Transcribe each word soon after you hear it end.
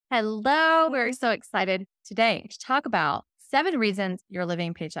Hello. We're so excited today to talk about 7 reasons you're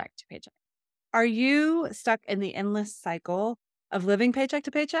living paycheck to paycheck. Are you stuck in the endless cycle of living paycheck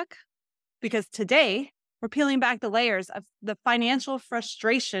to paycheck? Because today we're peeling back the layers of the financial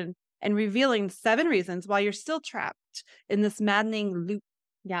frustration and revealing 7 reasons why you're still trapped in this maddening loop.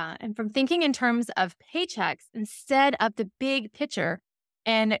 Yeah. And from thinking in terms of paychecks instead of the big picture,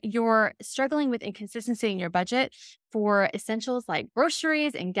 and you're struggling with inconsistency in your budget for essentials like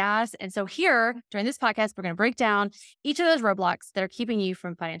groceries and gas. And so, here during this podcast, we're going to break down each of those roadblocks that are keeping you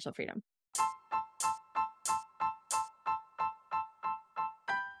from financial freedom.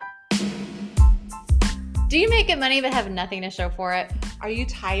 Do you make good money but have nothing to show for it? Are you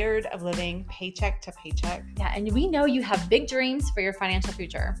tired of living paycheck to paycheck? Yeah, and we know you have big dreams for your financial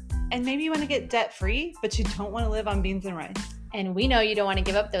future. And maybe you want to get debt free, but you don't want to live on beans and rice. And we know you don't want to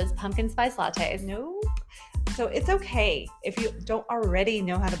give up those pumpkin spice lattes. No. So it's okay if you don't already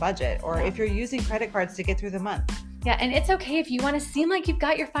know how to budget or if you're using credit cards to get through the month. Yeah, and it's okay if you want to seem like you've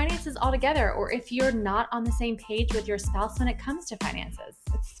got your finances all together or if you're not on the same page with your spouse when it comes to finances.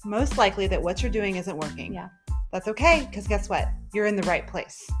 It's most likely that what you're doing isn't working. Yeah. That's okay, because guess what? You're in the right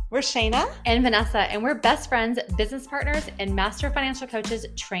place. We're Shayna and Vanessa, and we're best friends, business partners, and master financial coaches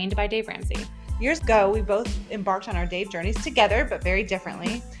trained by Dave Ramsey. Years ago, we both embarked on our Dave journeys together, but very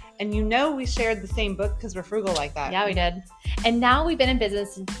differently. And we shared the same book because we're frugal like that. Yeah, we did. And now we've been in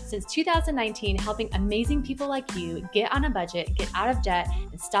business since 2019, helping amazing people like you get on a budget, get out of debt,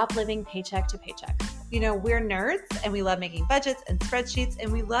 and stop living paycheck to paycheck. We're nerds and we love making budgets and spreadsheets,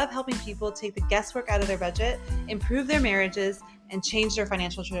 and we love helping people take the guesswork out of their budget, improve their marriages, and change their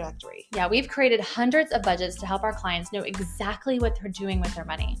financial trajectory. Yeah, we've created hundreds of budgets to help our clients know exactly what they're doing with their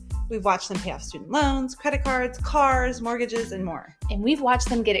money. We've watched them pay off student loans, credit cards, cars, mortgages, and more. And we've watched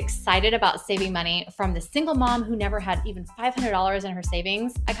them get excited about saving money, from the single mom who never had even $500 in her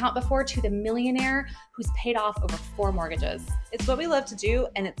savings account before to the millionaire who's paid off over 4 mortgages. It's what we love to do,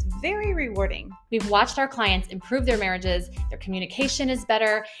 and it's very rewarding. We've watched our clients improve their marriages, their communication is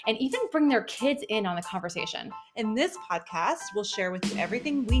better, and even bring their kids in on the conversation. In this podcast, we'll share with you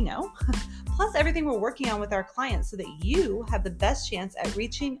everything we know, plus everything we're working on with our clients so that you have the best chance at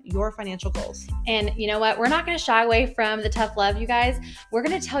reaching your financial goals. And you know what? We're not going to shy away from the tough love, you guys. We're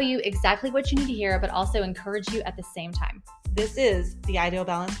going to tell you exactly what you need to hear, but also encourage you at the same time. This is the Ideal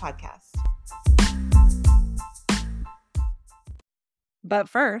Balance Podcast. But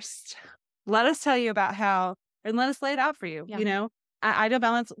first, let us tell you about and let us lay it out for you. Yeah. At Ideal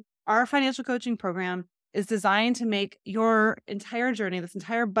Balance, our financial coaching program is designed to make your entire journey, this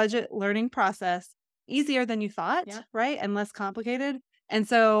entire budget learning process, easier than you thought, right? And less complicated. And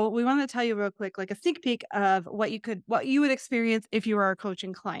so we wanted to tell you real quick, like a sneak peek of what you would experience if you were our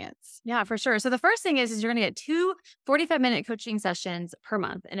coaching clients. Yeah, for sure. So the first thing is you're going to get 2 45-minute coaching sessions per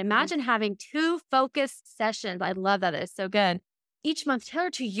month. And imagine having 2 focused sessions. I love that. It's so good. Each month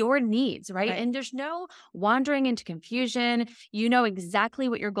tailored to your needs, right? And there's no wandering into confusion. You know exactly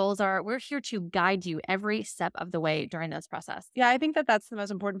what your goals are. We're here to guide you every step of the way during this process. Yeah, I think that's the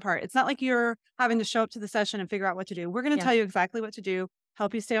most important part. It's not like you're having to show up to the session and figure out what to do. We're going to tell you exactly what to do,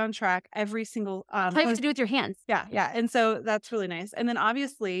 help you stay on track every single tell you what to do with your hands. Yeah. And so that's really nice. And then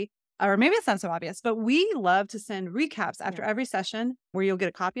obviously, or maybe it's not so obvious, but we love to send recaps after every session where you'll get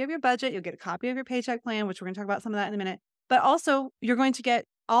a copy of your budget, you'll get a copy of your paycheck plan, which we're going to talk about some of that in a minute. But also, you're going to get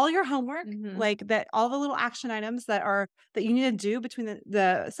all your homework, like that, all the little action items that you need to do between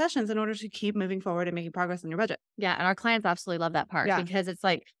the sessions in order to keep moving forward and making progress on your budget. Yeah, and our clients absolutely love that part because it's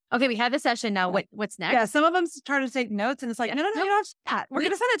like, okay, we had the session. Now, what's next? Yeah, some of them start to take notes, and it's like, no, you don't have that. We're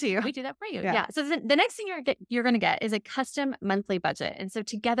going to send it to you. We do that for you. Yeah. So the next thing you're going to get is a custom monthly budget, and so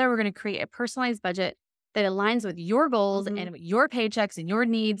together we're going to create a personalized budget that aligns with your goals and your paychecks and your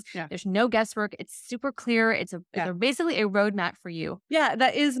needs. Yeah. There's no guesswork. It's super clear. It's basically a roadmap for you. Yeah,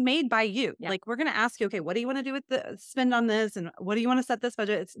 that is made by you. Yeah. Like, we're going to ask you, okay, what do you want to do with the spend on this? And what do you want to set this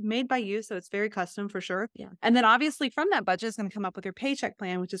budget? It's made by you. So it's very custom for sure. Yeah. And then obviously from that budget is going to come up with your paycheck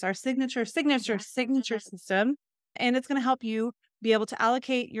plan, which is our signature system. And it's going to help you be able to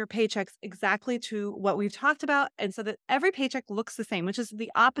allocate your paychecks exactly to what we've talked about. And so that every paycheck looks the same, which is the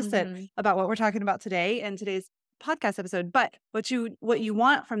opposite about what we're talking about today and today's podcast episode. But what you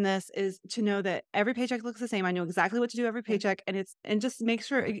want from this is to know that every paycheck looks the same. I know exactly what to do every paycheck, and just make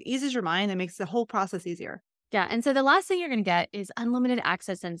sure it eases your mind and makes the whole process easier. Yeah. And so the last thing you're going to get is unlimited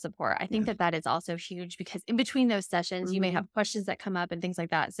access and support. I think that is also huge because in between those sessions, you may have questions that come up and things like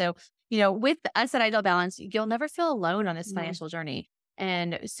that. So, with us at Ideal Balance, you'll never feel alone on this financial journey.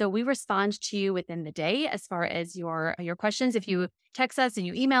 And so we respond to you within the day as far as your questions. If you text us and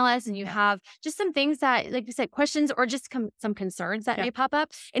you email us and you have just some things that, like you said, questions or just some concerns that may pop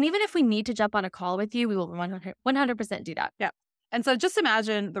up. And even if we need to jump on a call with you, we will 100% do that. Yeah. And so just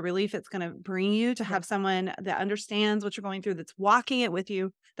imagine the relief it's going to bring you to have someone that understands what you're going through, that's walking it with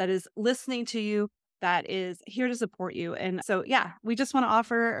you, that is listening to you, that is here to support you. And so, yeah, we just want to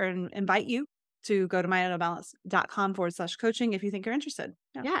offer and invite you to go to myautobalance.com/coaching if you think you're interested.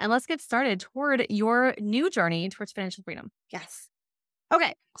 Yeah. And let's get started toward your new journey towards financial freedom. Yes.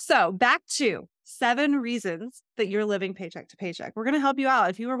 Okay. So back to 7 reasons that you're living paycheck to paycheck. We're going to help you out.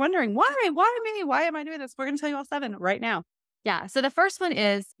 If you were wondering, why me? Why am I doing this? We're going to tell you all 7 right now. Yeah. So the first one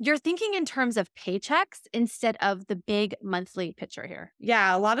is you're thinking in terms of paychecks instead of the big monthly picture here.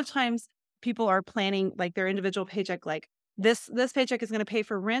 Yeah. A lot of times people are planning like their individual paycheck, like this paycheck is going to pay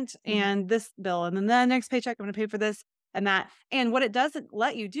for rent and this bill. And then the next paycheck, I'm going to pay for this and that. And what it doesn't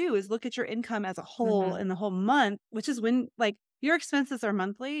let you do is look at your income as a whole in the whole month, which is when like your expenses are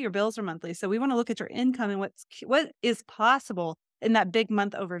monthly, your bills are monthly. So we want to look at your income and what is possible in that big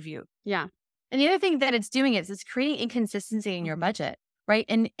month overview. Yeah. And the other thing that it's doing is it's creating inconsistency in your budget, right?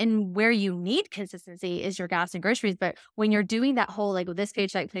 And where you need consistency is your gas and groceries. But when you're doing that whole, like, well, this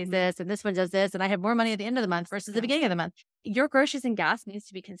paycheck pays this and this one does this, and I have more money at the end of the month versus the beginning of the month, your groceries and gas needs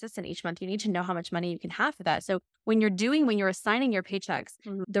to be consistent each month. You need to know how much money you can have for that. So when you're assigning your paychecks,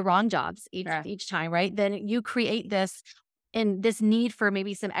 the wrong jobs each time, right? Then you create this need for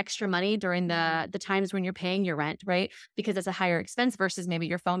maybe some extra money during the times when you're paying your rent, right? Because it's a higher expense versus maybe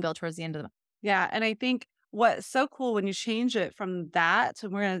your phone bill towards the end of the month. Yeah. And I think what's so cool when you change it from that,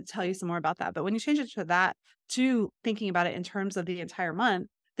 and we're going to tell you some more about that, but when you change it to that, to thinking about it in terms of the entire month,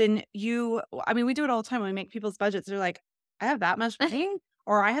 then we do it all the time when we make people's budgets. They're like, I have that much money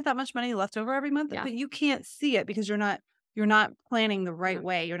or I have that much money left over every month, but you can't see it because you're not planning the right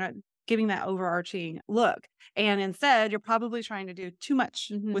way. You're not giving that overarching look. And instead, you're probably trying to do too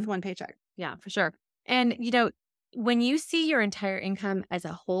much with one paycheck. Yeah, for sure. And, when you see your entire income as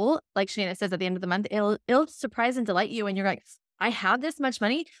a whole, like Shana says at the end of the month, it'll surprise and delight you. And you're like, I have this much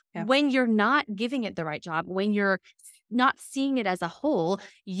money. When you're not giving it the right job, when you're not seeing it as a whole,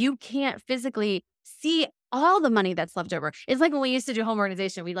 you can't physically see all the money that's left over. It's like when we used to do home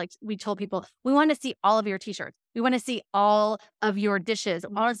organization, we told people, we want to see all of your t-shirts. We want to see all of your dishes.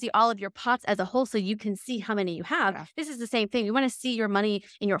 We want to see all of your pots as a whole so you can see how many you have. Yeah. This is the same thing. We want to see your money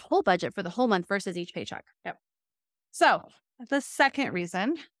in your whole budget for the whole month versus each paycheck. Yep. So the second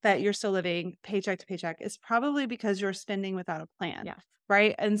reason that you're still living paycheck to paycheck is probably because you're spending without a plan. Yeah.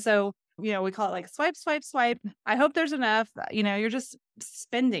 Right. And so, we call it like swipe, swipe, swipe. I hope there's enough. You're just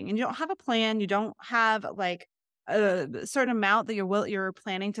spending and you don't have a plan. You don't have like a certain amount that you're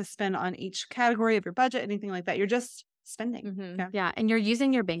planning to spend on each category of your budget, anything like that. You're just spending. Yeah. And you're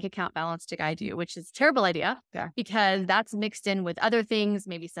using your bank account balance to guide you, which is a terrible idea because that's mixed in with other things,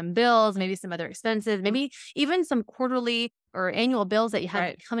 maybe some bills, maybe some other expenses, maybe even some quarterly or annual bills that you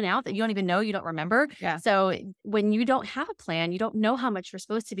have coming out that you don't even know, you don't remember. Yeah. So when you don't have a plan, you don't know how much you're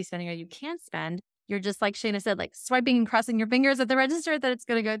supposed to be spending or you can spend. You're just like Shana said, like swiping and crossing your fingers at the register that it's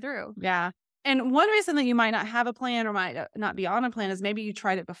going to go through. Yeah. And one reason that you might not have a plan or might not be on a plan is maybe you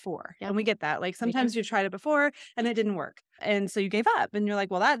tried it before. And we get that. Like sometimes you tried it before and it didn't work. And so you gave up and you're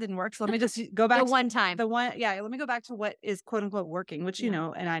like, well, that didn't work. So let me just go back one time. Let me go back to what is quote unquote working, which you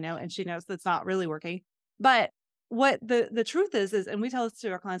know, and I know, and she knows that's not really working. But what the truth is, and we tell this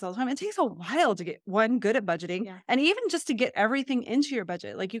to our clients all the time, it takes a while to get good at budgeting and even just to get everything into your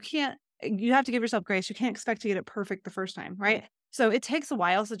budget. Like you have to give yourself grace. You can't expect to get it perfect the first time. Right. So it takes a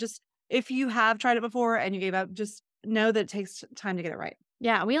while. So just, if you have tried it before and you gave up, just know that it takes time to get it right.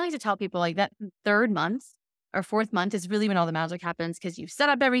 Yeah. We like to tell people like that third month or fourth month is really when all the magic happens because you've set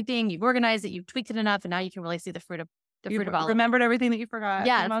up everything, you've organized it, you've tweaked it enough, and now you can really see the fruit of all. Remembered everything that you forgot.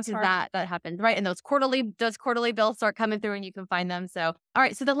 Yeah, that happens, right? And those quarterly bills start coming through and you can find them. So, all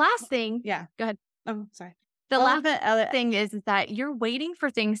right. So the last thing. Yeah. Go ahead. Oh, sorry. The last thing is that you're waiting for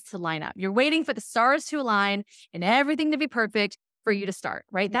things to line up. You're waiting for the stars to align and everything to be perfect for you to start,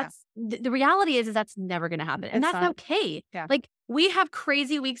 right? That's the reality is that's never going to happen. And that's okay. Yeah. Like we have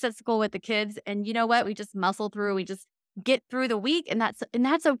crazy weeks at school with the kids and you know what? We just muscle through, we just get through the week and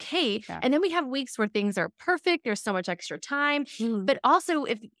that's okay. Yeah. And then we have weeks where things are perfect. There's so much extra time. But also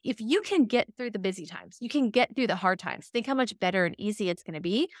if you can get through the busy times, you can get through the hard times, think how much better and easy it's going to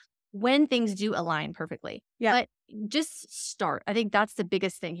be when things do align perfectly. Yeah. But just start. I think that's the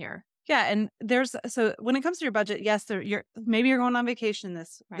biggest thing here. Yeah. And so when it comes to your budget, yes, maybe you're going on vacation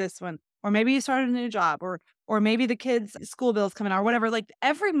this one. or maybe you started a new job, or maybe the kids' school bills coming out or whatever. Like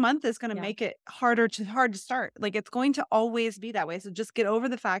every month is going to make it hard to start. Like it's going to always be that way. So just get over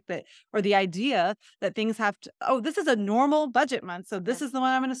the fact that, or the idea that things have to, oh, this is a normal budget month, so this is the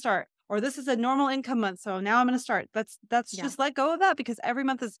one I'm going to start. Or this is a normal income month, so now I'm going to start. That's just let go of that, because every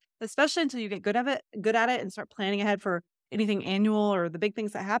month is, especially until you get good at it and start planning ahead for anything annual or the big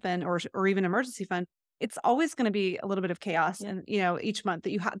things that happen, or even emergency fund. It's always going to be a little bit of chaos, and each month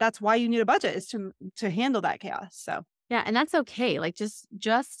that you have. That's why you need a budget, is to handle that chaos. So yeah, and that's okay. Like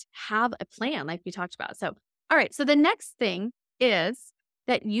just have a plan, like we talked about. So all right, so the next thing is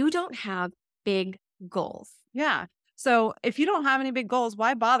that you don't have big goals. Yeah. So if you don't have any big goals,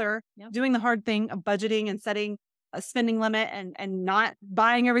 why bother doing the hard thing of budgeting and setting a spending limit and not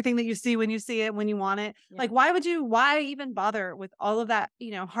buying everything that you see when you want it? Yeah. Like, why even bother with all of that,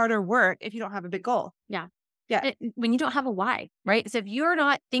 harder work if you don't have a big goal? Yeah. Yeah. When you don't have a why, right? So if you're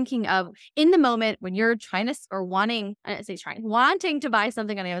not thinking of in the moment when you're trying to, or wanting to buy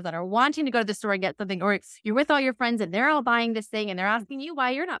something on Amazon, or wanting to go to the store and get something, or you're with all your friends and they're all buying this thing and they're asking you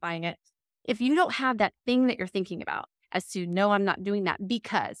why you're not buying it. If you don't have that thing that you're thinking about as to, no, I'm not doing that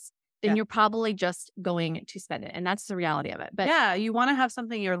because, then you're probably just going to spend it. And that's the reality of it. But yeah, you want to have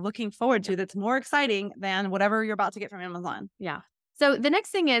something you're looking forward to that's more exciting than whatever you're about to get from Amazon. Yeah. So the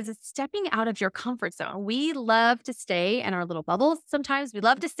next thing is stepping out of your comfort zone. We love to stay in our little bubbles. Sometimes we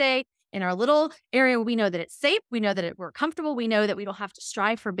love to stay in our little area where we know that it's safe. We know that we're comfortable. We know that we don't have to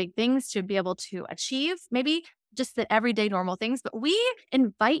strive for big things to be able to achieve maybe just the everyday normal things. But we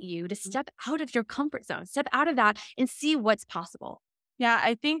invite you to step out of your comfort zone, step out of that and see what's possible. Yeah,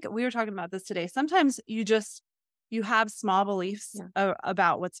 I think we were talking about this today. Sometimes you have small beliefs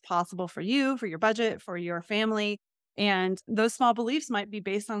about what's possible for you, for your budget, for your family. And those small beliefs might be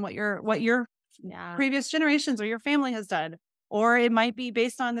based on what your previous generations or your family has done. Or it might be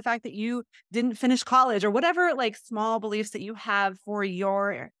based on the fact that you didn't finish college, or whatever, like small beliefs that you have for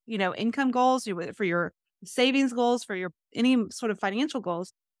your, income goals, for your savings goals, for your any sort of financial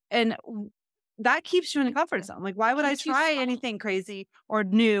goals. And that keeps you in a comfort zone. Like, why would I try anything crazy or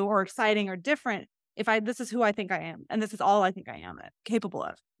new or exciting or different if this is who I think I am, and this is all I think I am capable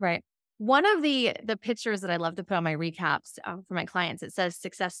of? Right. One of the pictures that I love to put on my recaps for my clients, it says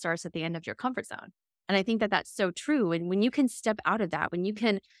success starts at the end of your comfort zone. And I think that that's so true. And when you can step out of that, when you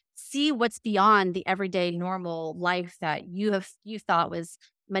can see what's beyond the everyday normal life that you thought was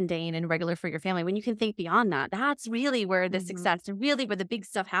mundane and regular for your family, when you can think beyond that, that's really where the success and really where the big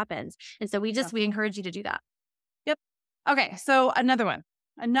stuff happens. And so we encourage you to do that. Yep. Okay. So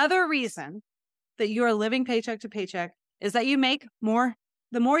another reason that you are living paycheck to paycheck is that you make more.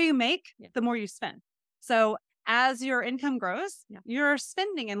 The more you make, the more you spend. So as your income grows, your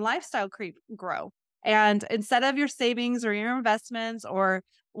spending and lifestyle creep grow. And instead of your savings or your investments or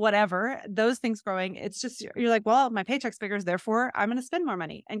whatever, those things growing, it's just, you're like, well, my paycheck's bigger, therefore I'm going to spend more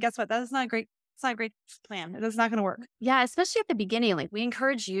money. And guess what? It's not a great plan. It's not going to work. Yeah. Especially at the beginning, like we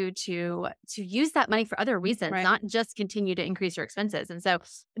encourage you to use that money for other reasons, not just continue to increase your expenses. And so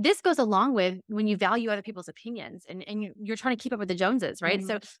this goes along with when you value other people's opinions and you're trying to keep up with the Joneses, right?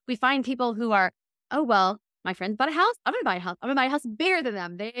 So we find people who are, oh, well, my friend bought a house. I'm going to buy a house. I'm going to buy a house bigger than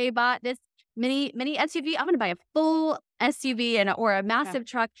them. They bought this mini SUV. I'm going to buy a full SUV or a massive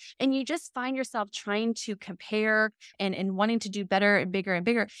truck. And you just find yourself trying to compare and wanting to do better and bigger and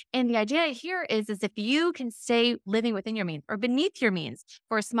bigger. And the idea here is if you can stay living within your means or beneath your means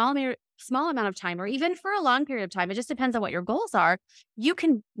for a small amount of time, or even for a long period of time, it just depends on what your goals are. You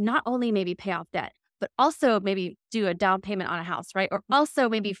can not only maybe pay off debt, but also maybe do a down payment on a house, right? Or also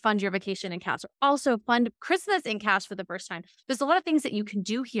maybe fund your vacation in cash, or also fund Christmas in cash for the first time. There's a lot of things that you can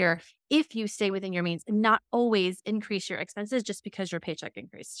do here if you stay within your means and not always increase your expenses just because your paycheck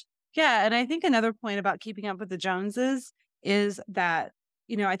increased. Yeah. And I think another point about keeping up with the Joneses is that,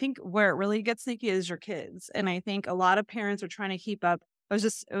 I think where it really gets sneaky is your kids. And I think a lot of parents are trying to keep up. It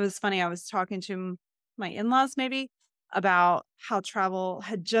was funny. I was talking to my in-laws maybe about how travel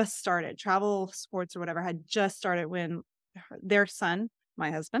sports or whatever had just started when their son, my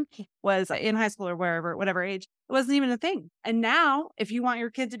husband, was in high school or whatever age. It wasn't even a thing. And now if you want your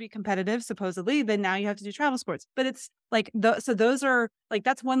kid to be competitive, supposedly, then now you have to do travel sports. But it's like, so those are like,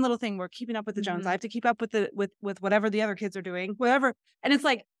 that's one little thing. We're keeping up with the Jones. I have to keep up with with whatever the other kids are doing, whatever. And it's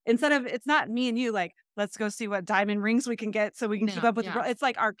like, it's not me and you, like, let's go see what diamond rings we can get so we can keep up with it's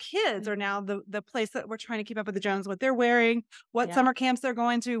like our kids are now the place that we're trying to keep up with the Jones, what they're wearing, what summer camps they're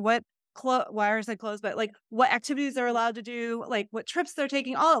going to, what why I said clothes, but like what activities they're allowed to do, like what trips they're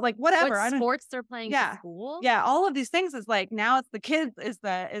taking, all like whatever. What sports they're playing at school. Yeah. All of these things is like, now it's the kids is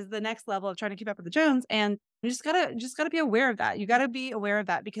the next level of trying to keep up with the Jones. And you just gotta be aware of that. You gotta be aware of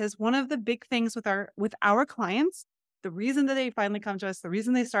that, because one of the big things with our clients, the reason that they finally come to us, the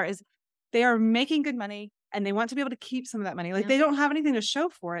reason they start is they are making good money and they want to be able to keep some of that money. Like they don't have anything to show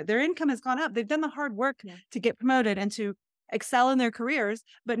for it. Their income has gone up. They've done the hard work to get promoted and to excel in their careers,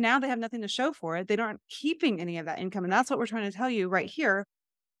 but now they have nothing to show for it. They aren't keeping any of that income. And that's what we're trying to tell you right here,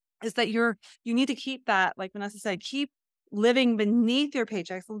 is that you need to keep that, like Vanessa said, keep living beneath your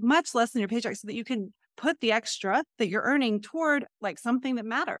paychecks, much less than your paycheck, so that you can put the extra that you're earning toward like something that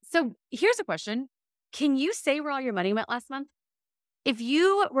matters. So here's a question. Can you say where all your money went last month? If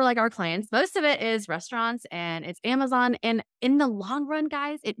you were like our clients, most of it is restaurants and it's Amazon. And in the long run,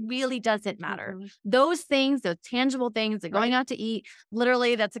 guys, it really doesn't matter. Those things, those tangible things, like going out to eat,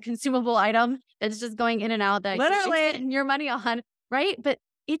 literally that's a consumable item that's just going in and out that you're spending your money on, right? But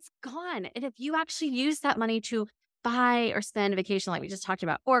it's gone. And if you actually use that money to buy or spend vacation, like we just talked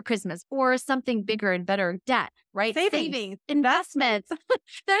about, or Christmas, or something bigger and better, debt, right? Savings, investments.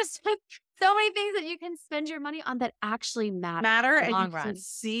 There's so many things that you can spend your money on that actually matter in the long run.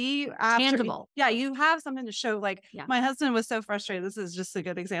 See, tangible. Yeah, you have something to show. Like my husband was so frustrated. This is just a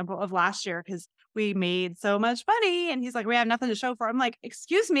good example of last year, because we made so much money and he's like, we have nothing to show for. I'm like,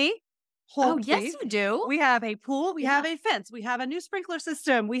 excuse me. Yes, you do. We have a pool. We have a fence. We have a new sprinkler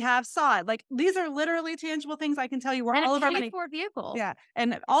system. We have sod. Like these are literally tangible things I can tell you where all of our money. For vehicle. Yeah.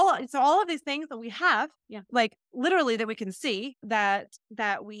 And all of these things that we have, like literally that we can see that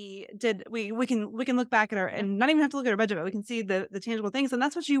we did, we can look back at our, and not even have to look at our budget, but we can see the tangible things. And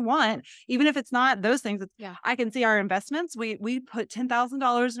that's what you want. Even if it's not those things, I can see our investments. We put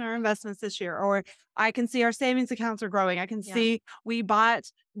 $10,000 in our investments this year, or I can see our savings accounts are growing. I can see we bought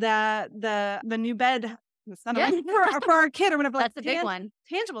the new bed for our kid or whatever. That's a big one.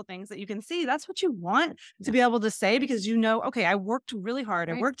 Tangible things that you can see. That's what you want to be able to say, because you know, okay, I worked really hard.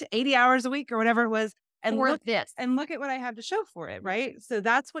 I worked 80 hours a week or whatever it was. And look at what I have to show for it, right? So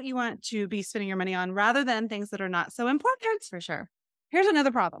that's what you want to be spending your money on, rather than things that are not so important. For sure. Here's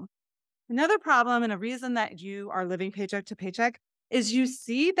another problem. Another problem, and a reason that you are living paycheck to paycheck, is you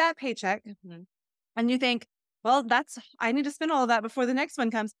see that paycheck and you think, well, I need to spend all of that before the next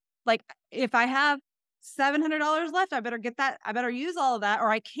one comes. Like if I have $700 left, I better get that. I better use all of that, or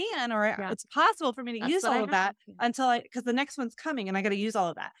I can, or it's possible for me to use all of that because the next one's coming and I got to use all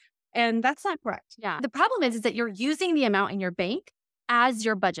of that. And that's not correct. Yeah. The problem is that you're using the amount in your bank as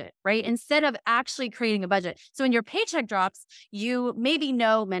your budget, right? Instead of actually creating a budget. So when your paycheck drops, you maybe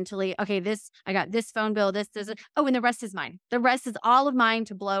know mentally, okay, I got this phone bill, this, oh, and the rest is mine. The rest is all of mine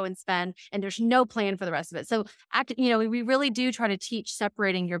to blow and spend, and there's no plan for the rest of it. So, we really do try to teach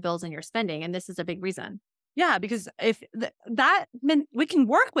separating your bills and your spending, and this is a big reason. Yeah, because if we can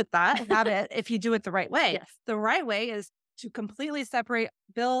work with that habit if you do it the right way. Yes. The right way is to completely separate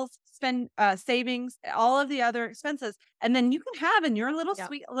bills, spend savings, all of the other expenses. And then you can have in your little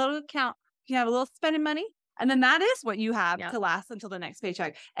sweet little account, you have a little spending money. And then that is what you have to last until the next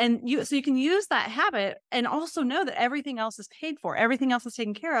paycheck. And so you can use that habit and also know that everything else is paid for. Everything else is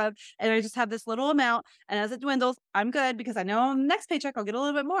taken care of. And I just have this little amount. And as it dwindles, I'm good, because I know on the next paycheck, I'll get a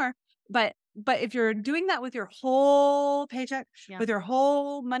little bit more. But if you're doing that with your whole paycheck, with your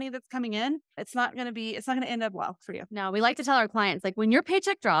whole money that's coming in, it's not going to end up well for you. No, we like to tell our clients, like, when your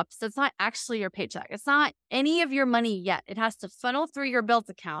paycheck drops, that's not actually your paycheck. It's not any of your money yet. It has to funnel through your bills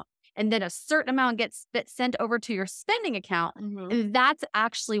account. And then a certain amount gets sent over to your spending account. And that's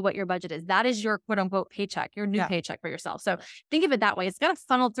actually what your budget is. That is your quote unquote paycheck, your new paycheck for yourself. So think of it that way. It's got to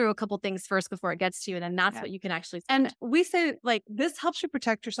funnel through a couple things first before it gets to you. And then that's what you can actually spend. And we say, like, this helps you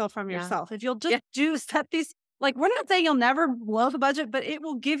protect yourself from yourself. If you'll just set these, like, we're not saying you'll never blow the budget, but it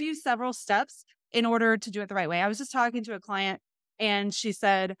will give you several steps in order to do it the right way. I was just talking to a client and she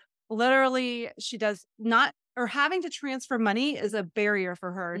said, literally, she does not, or having to transfer money is a barrier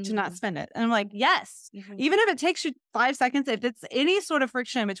for her to not spend it. And I'm like, yes, even if it takes you 5 seconds, if it's any sort of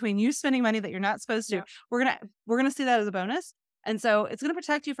friction between you spending money that you're not supposed to, we're going to see that as a bonus. And so it's going to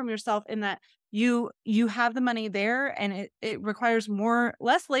protect you from yourself in that you have the money there, and it requires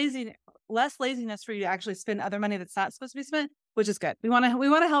less laziness for you to actually spend other money that's not supposed to be spent, which is good. We want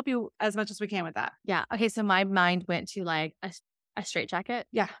to help you as much as we can with that. Yeah. Okay. So my mind went to like a straitjacket.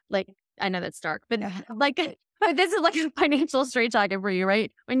 Yeah. Like, I know that's dark, but but this is like a financial straitjacket for you,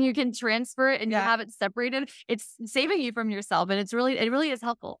 right? When you can transfer it and you have it separated, it's saving you from yourself, and it really is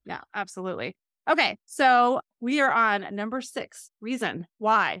helpful. Yeah, absolutely. Okay, so we are on number 6 reason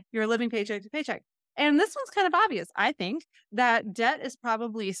why you're living paycheck to paycheck. And this one's kind of obvious. I think that debt is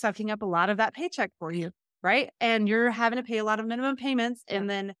probably sucking up a lot of that paycheck for you, right? And you're having to pay a lot of minimum payments, and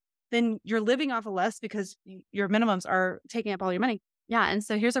then you're living off of less because your minimums are taking up all your money. Yeah. And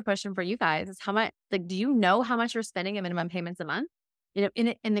so here's a question for you guys: is how much, like, do you know how much you're spending in minimum payments a month?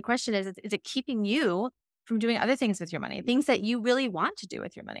 And the question is it keeping you from doing other things with your money, things that you really want to do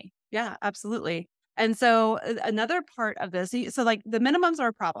with your money? Yeah, absolutely. And so another part of this, so like the minimums are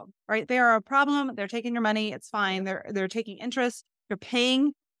a problem, right? They are a problem. They're taking your money. It's fine. They're taking interest. You're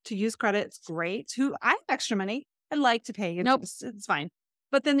paying to use credit. It's great. I have extra money. I like to pay. Nope. It's fine.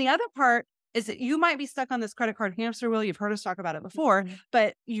 But then the other part is that you might be stuck on this credit card hamster wheel. You've heard us talk about it before,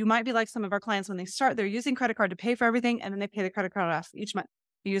 but you might be like some of our clients when they start, they're using credit card to pay for everything, and then they pay the credit card off each month.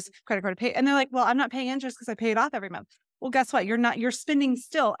 You use credit card to pay, and they're like, well, I'm not paying interest because I pay it off every month. Well, guess what? You're spending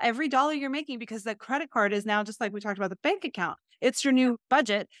still every dollar you're making, because the credit card is now, just like we talked about the bank account. It's your new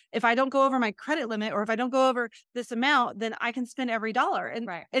budget. If I don't go over my credit limit, or if I don't go over this amount, then I can spend every dollar. And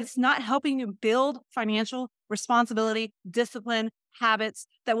it's not helping you build financial responsibility, discipline, habits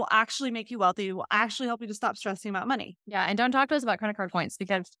that will actually make you wealthy, will actually help you to stop stressing about money. Yeah. And don't talk to us about credit card points,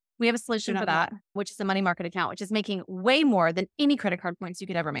 because we have a solution for that, which is a money market account, which is making way more than any credit card points you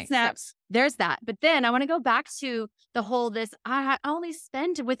could ever make. Snaps. So there's that. But then I want to go back to the whole, I only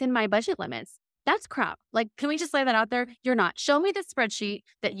spend within my budget limits. That's crap. Like, can we just lay that out there? You're not. Show me the spreadsheet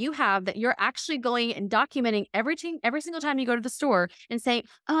that you have, that you're actually going and documenting everything every single time you go to the store and say,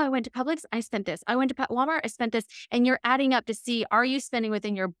 oh, I went to Publix, I spent this. I went to Walmart, I spent this. And you're adding up to see, are you spending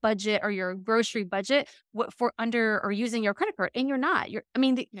within your budget or your grocery budget for under or using your credit card? And you're not.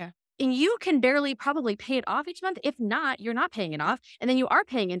 And you can barely probably pay it off each month. If not, you're not paying it off. And then you are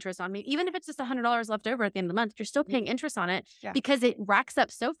paying interest on me. Even if it's just $100 left over at the end of the month, you're still paying interest on it because it racks up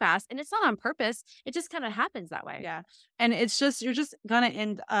so fast. And it's not on purpose. It just kind of happens that way. Yeah. And you're just going to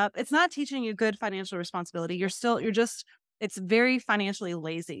end up, it's not teaching you good financial responsibility. It's very financially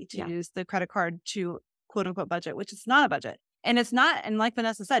lazy to use the credit card to quote unquote budget, which is not a budget. And it's not, and like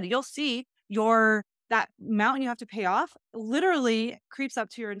Vanessa said, you'll see that amount you have to pay off literally creeps up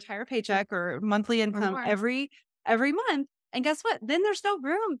to your entire paycheck or monthly income every month. And guess what? Then there's no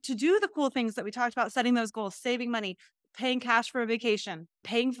room to do the cool things that we talked about: setting those goals, saving money, paying cash for a vacation,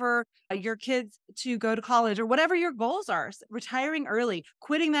 paying for your kids to go to college, or whatever your goals are, retiring early,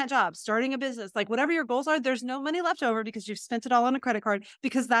 quitting that job, starting a business, like whatever your goals are, there's no money left over because you've spent it all on a credit card,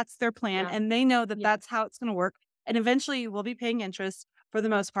 because that's their plan. And they know that that's how it's going to work. And eventually you will be paying interest for the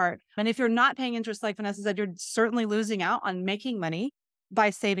most part. And if you're not paying interest, like Vanessa said, you're certainly losing out on making money by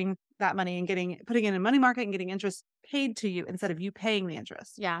saving that money and putting it in a money market and getting interest paid to you instead of you paying the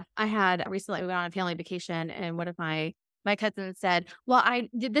interest. Yeah. I had recently, we went on a family vacation, and one of my cousins said, well,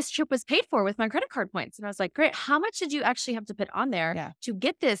 this trip was paid for with my credit card points. And I was like, great. How much did you actually have to put on there to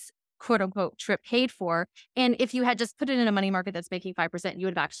get this quote unquote trip paid for? And if you had just put it in a money market that's making 5%, you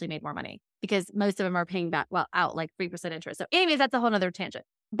would have actually made more money, because most of them are paying back, out like 3% interest. So anyways, that's a whole nother tangent.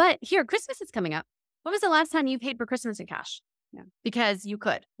 But here, Christmas is coming up. When was the last time you paid for Christmas in cash? Yeah. Because you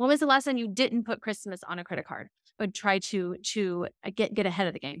could. When was the last time you didn't put Christmas on a credit card? Would try to get ahead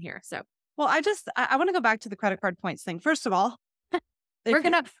of the game here. So, well, I want to go back to the credit card points thing. First of all, we're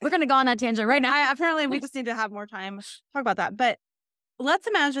gonna go on that tangent right now. Apparently, we just need to have more time to talk about that. But let's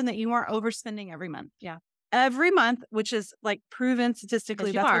imagine that you are overspending every month. Yeah. Every month, which is like proven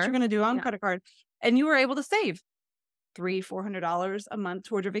statistically, that's what you're going to do on credit card. And you were able to save $300-$400 a month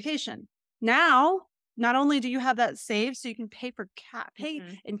toward your vacation. Now, not only do you have that saved so you can pay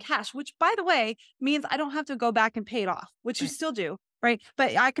in cash, which by the way, means I don't have to go back and pay it off, which you still do. Right.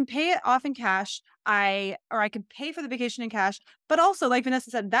 But I can pay it off in cash. I can pay for the vacation in cash. But also, like Vanessa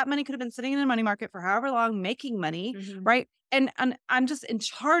said, that money could have been sitting in a money market for however long, making money. Right. And I'm just in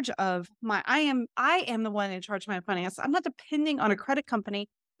charge of I am the one in charge of my finance. I'm not depending on a credit company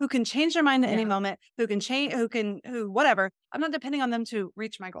who can change their mind at any moment, who whatever. I'm not depending on them to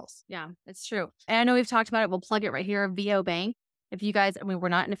reach my goals. Yeah, it's true. And I know we've talked about it. We'll plug it right here. VO Bank. If you guys, we're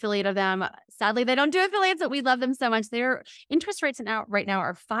not an affiliate of them. Sadly, they don't do affiliates, but we love them so much. Their interest rates right now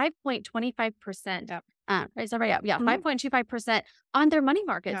are 5.25%. Yep. Is that right? Yeah. 5.25% on their money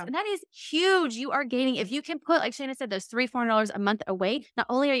markets. Yeah. And that is huge. You are gaining. If you can put, like Shana said, those $300-$400 a month away, not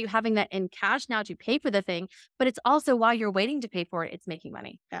only are you having that in cash now to pay for the thing, but it's also while you're waiting to pay for it, it's making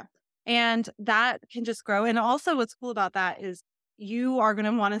money. Yeah. And that can just grow. And also what's cool about that is you are going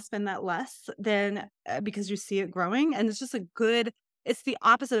to want to spend that less than because you see it growing. And it's just it's the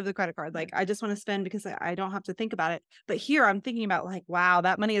opposite of the credit card. Like, I just want to spend because I don't have to think about it. But here I'm thinking about like, wow,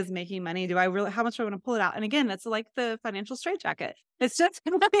 that money is making money. How much do I want to pull it out? And again, that's like the financial straitjacket. It's just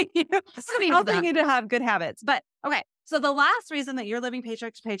helping you to have good habits. But okay, So the last reason that you're living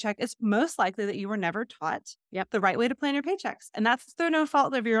paycheck to paycheck is most likely that you were never taught the right way to plan your paychecks. And that's through no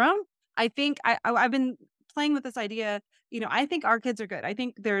fault of your own. I think I've been playing with this idea. I think our kids are good. I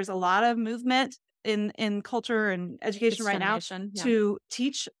think there's a lot of movement in culture and education right now to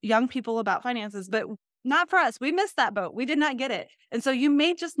teach young people about finances, but not for us. We missed that boat. We did not get it. And so you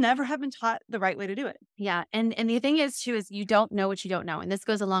may just never have been taught the right way to do it. Yeah. And the thing is too, is you don't know what you don't know. And this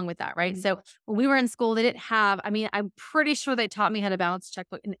goes along with that, right? So when we were in school, they didn't have, I'm pretty sure they taught me how to balance a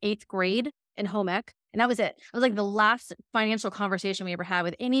checkbook in 8th grade in home ec. And that was it. It was like the last financial conversation we ever had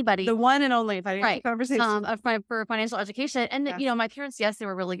with anybody. The one and only financial conversation. For financial education. And, my parents, yes, they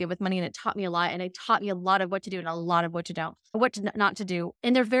were really good with money and it taught me a lot. And it taught me a lot of what to do and a lot of what not to do.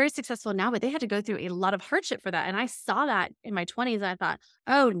 And they're very successful now, but they had to go through a lot of hardship for that. And I saw that in my 20s. And I thought,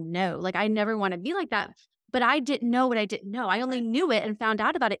 oh no, like I never want to be like that. But I didn't know what I didn't know. I only knew it and found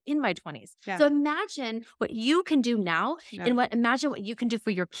out about it in my 20s. Yeah. So imagine what you can do now and imagine what you can do for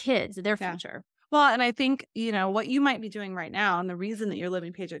your kids, their future. Well, and I think, what you might be doing right now, and the reason that you're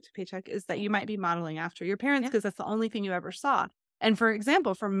living paycheck to paycheck is that you might be modeling after your parents because that's the only thing you ever saw. And for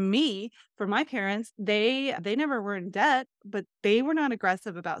example, for my parents, they never were in debt, but they were not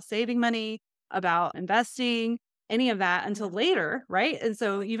aggressive about saving money, about investing, any of that until later, right? And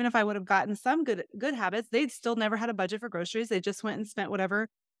so even if I would have gotten some good habits, they'd still never had a budget for groceries. They just went and spent whatever,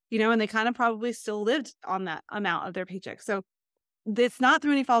 and they kind of probably still lived on that amount of their paycheck. So it's not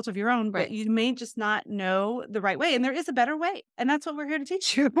through any fault of your own, but you may just not know the right way. And there is a better way. And that's what we're here to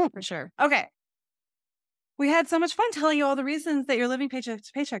teach you. For sure. Okay. We had so much fun telling you all the reasons that you're living paycheck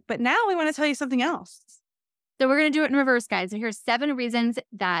to paycheck, but now we want to tell you something else. So we're going to do it in reverse, guys. So here's 7 reasons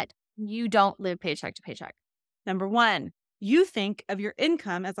that you don't live paycheck to paycheck. Number 1, you think of your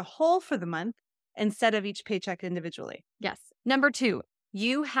income as a whole for the month instead of each paycheck individually. Yes. Number 2,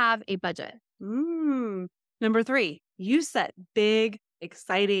 you have a budget. Number 3, you set big,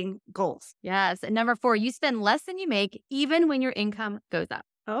 exciting goals. Yes. And number 4, you spend less than you make even when your income goes up.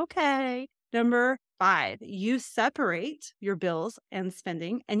 Okay. Number 5, you separate your bills and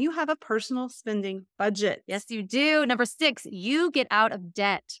spending, and you have a personal spending budget. Yes, you do. Number 6, you get out of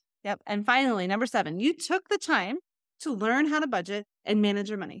debt. Yep. And finally, number 7, you took the time to learn how to budget and manage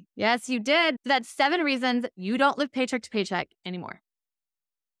your money. Yes, you did. That's 7 reasons you don't live paycheck to paycheck anymore.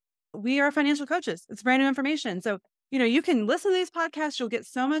 We are financial coaches. It's brand new information. So, you can listen to these podcasts. You'll get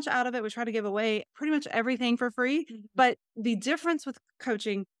so much out of it. We try to give away pretty much everything for free. But the difference with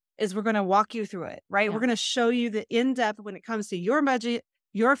coaching is we're going to walk you through it, right? Yeah. We're going to show you the in-depth when it comes to your budget,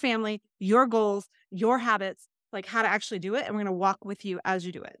 your family, your goals, your habits, like how to actually do it. And we're going to walk with you as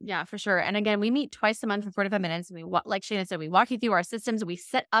you do it. Yeah, for sure. And again, we meet twice a month for 45 minutes. And like Shana said, we walk you through our systems. We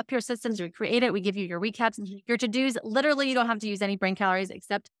set up your systems. We create it. We give you your recaps, your to-dos. Literally, you don't have to use any brain calories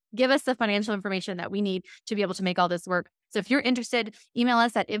except give us the financial information that we need to be able to make all this work. So if you're interested, email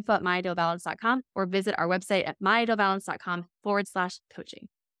us at info@myidealbalance.com or visit our website at myidealbalance.com/coaching.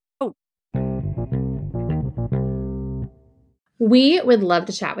 We would love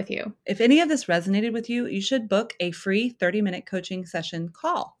to chat with you. If any of this resonated with you, you should book a free 30-minute coaching session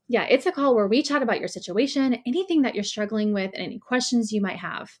call. Yeah, it's a call where we chat about your situation, anything that you're struggling with, and any questions you might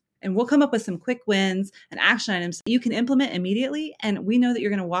have. And we'll come up with some quick wins and action items you can implement immediately. And we know that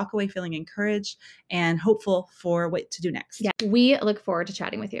you're going to walk away feeling encouraged and hopeful for what to do next. Yeah, we look forward to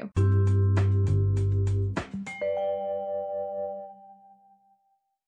chatting with you.